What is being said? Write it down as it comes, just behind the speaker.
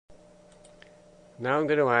Now I'm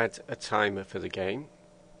going to add a timer for the game.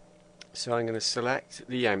 So I'm going to select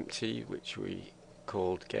the empty, which we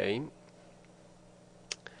called game.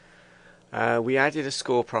 We added a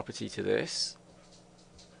score property to this.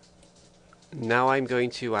 Now I'm going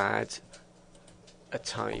to add a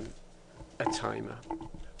timer. So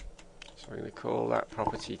I'm going to call that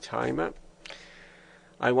property timer.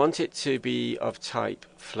 I want it to be of type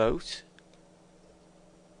float,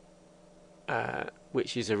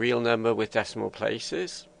 which is a real number with decimal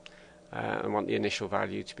places. I want the initial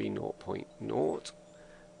value to be 0.0,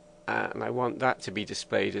 and I want that to be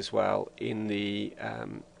displayed as well in the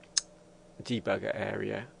debugger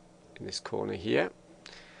area in this corner here.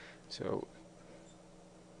 So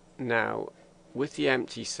now with the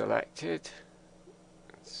empty selected,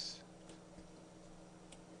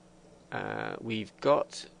 we've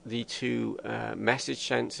got the two message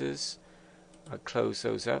sensors. I'll close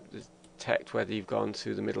those up to detect whether you've gone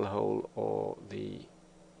through the middle hole or the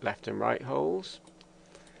left and right holes.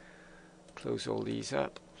 Close all these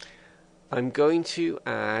up. I'm going to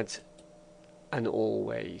add an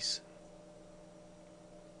always.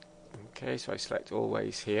 Okay, so I select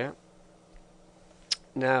always here.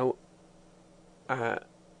 Now,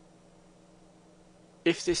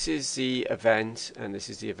 if this is the event and this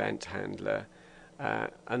is the event handler,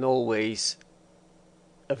 an always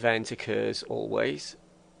event occurs always.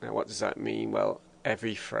 Now, what does that mean? Well,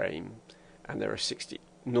 every frame, and there are 60.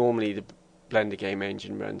 Normally, the Blender game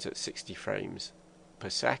engine runs at 60 frames per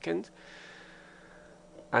second,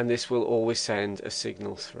 and this will always send a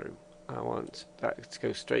signal through. I want that to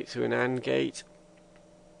go straight through an AND gate.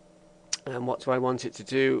 And what do I want it to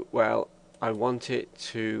do? Well, I want it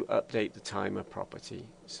to update the timer property.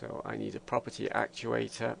 So I need a property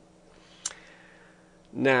actuator.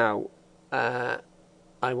 Now,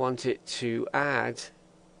 I want it to add.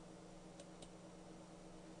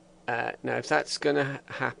 Now, if that's going to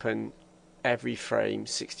happen every frame,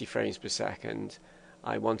 60 frames per second,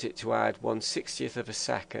 I want it to add 1/60th of a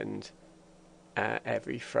second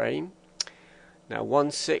every frame. Now,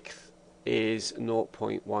 1/6 is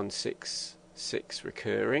 0.166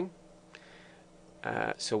 recurring.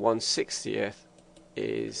 So 1/60th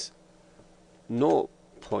is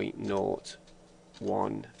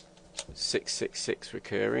 0.01666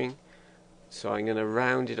 recurring. So I'm going to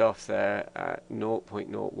round it off there at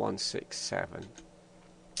 0.0167.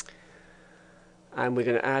 And we're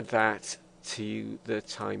going to add that to the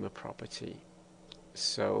timer property.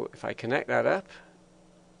 So if I connect that up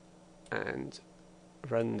and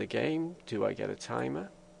run the game, do I get a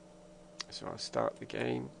timer? So I'll start the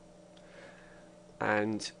game,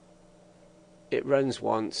 and it runs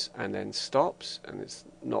once and then stops, and it's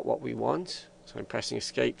not what we want. So I'm pressing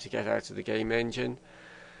escape to get out of the game engine.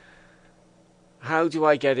 How do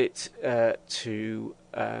I get it to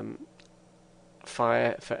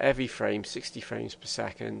fire for every frame, 60 frames per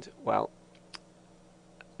second? Well,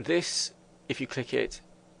 this, if you click it,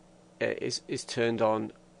 is turned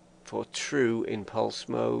on for true in pulse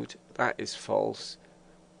mode. That is false.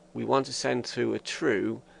 We want to send through a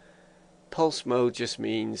true. Pulse mode just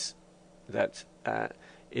means that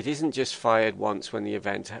it isn't just fired once when the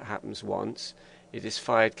event happens once. It is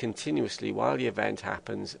fired continuously while the event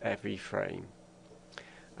happens every frame.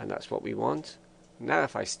 And that's what we want. Now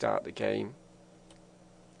if I start the game,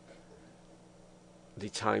 the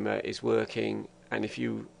timer is working, and if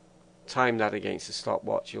you time that against the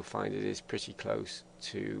stopwatch, you'll find it is pretty close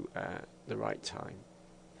to the right time.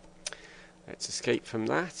 Let's escape from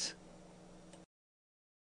that.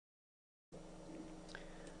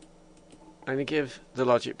 I'm going to give the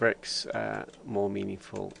logic bricks more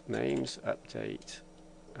meaningful names. Update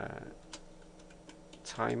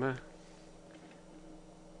timer.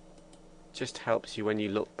 Just helps you when you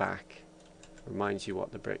look back, reminds you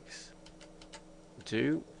what the bricks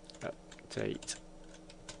do. Update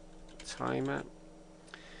timer.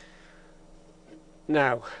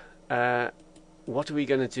 Now, what are we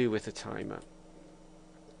going to do with the timer?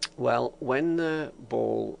 Well, when the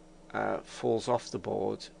ball falls off the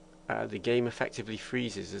board, the game effectively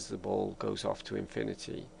freezes as the ball goes off to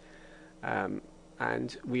infinity,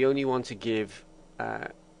 and we only want to give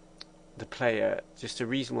the player just a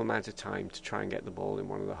reasonable amount of time to try and get the ball in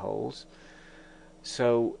one of the holes.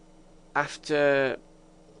 So after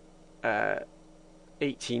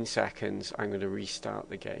 18 seconds, I'm going to restart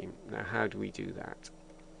the game. Now, how do we do that?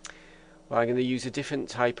 Well, I'm going to use a different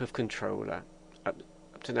type of controller. Up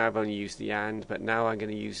to now I've only used the AND, but now I'm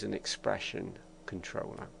going to use an expression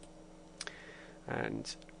controller.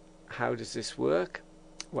 And how does this work?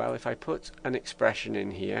 Well, if I put an expression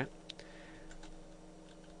in here,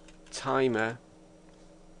 timer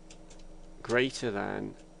greater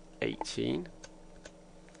than 18,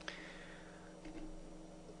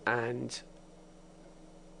 and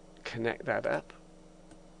connect that up.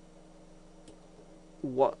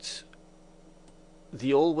 What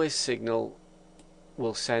the always signal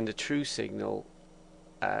will send a true signal,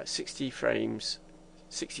 60 frames,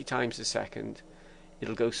 60 times a second.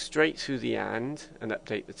 It'll go straight through the and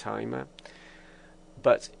update the timer,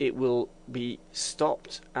 but it will be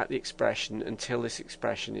stopped at the expression until this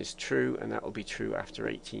expression is true, and that will be true after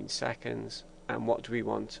 18 seconds. And what do we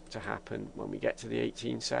want to happen when we get to the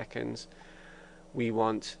 18 seconds? We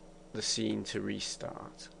want the scene to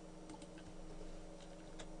restart.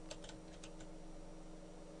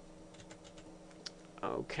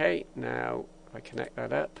 Okay, now if I connect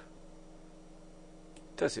that up,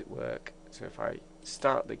 does it work? So if I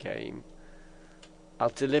start the game, I'll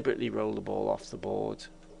deliberately roll the ball off the board.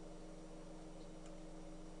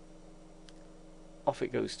 Off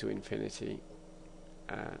it goes to infinity.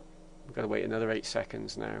 We've got to wait another 8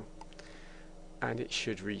 seconds now, and it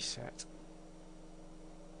should reset.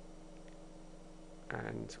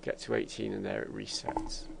 And get to 18, and there it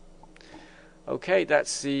resets. Okay,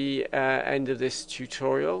 that's the end of this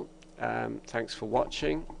tutorial. Thanks for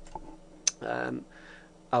watching.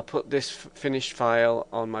 I'll put this finished file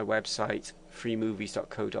on my website,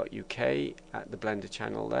 freemovies.co.uk, at the Blender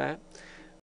channel there.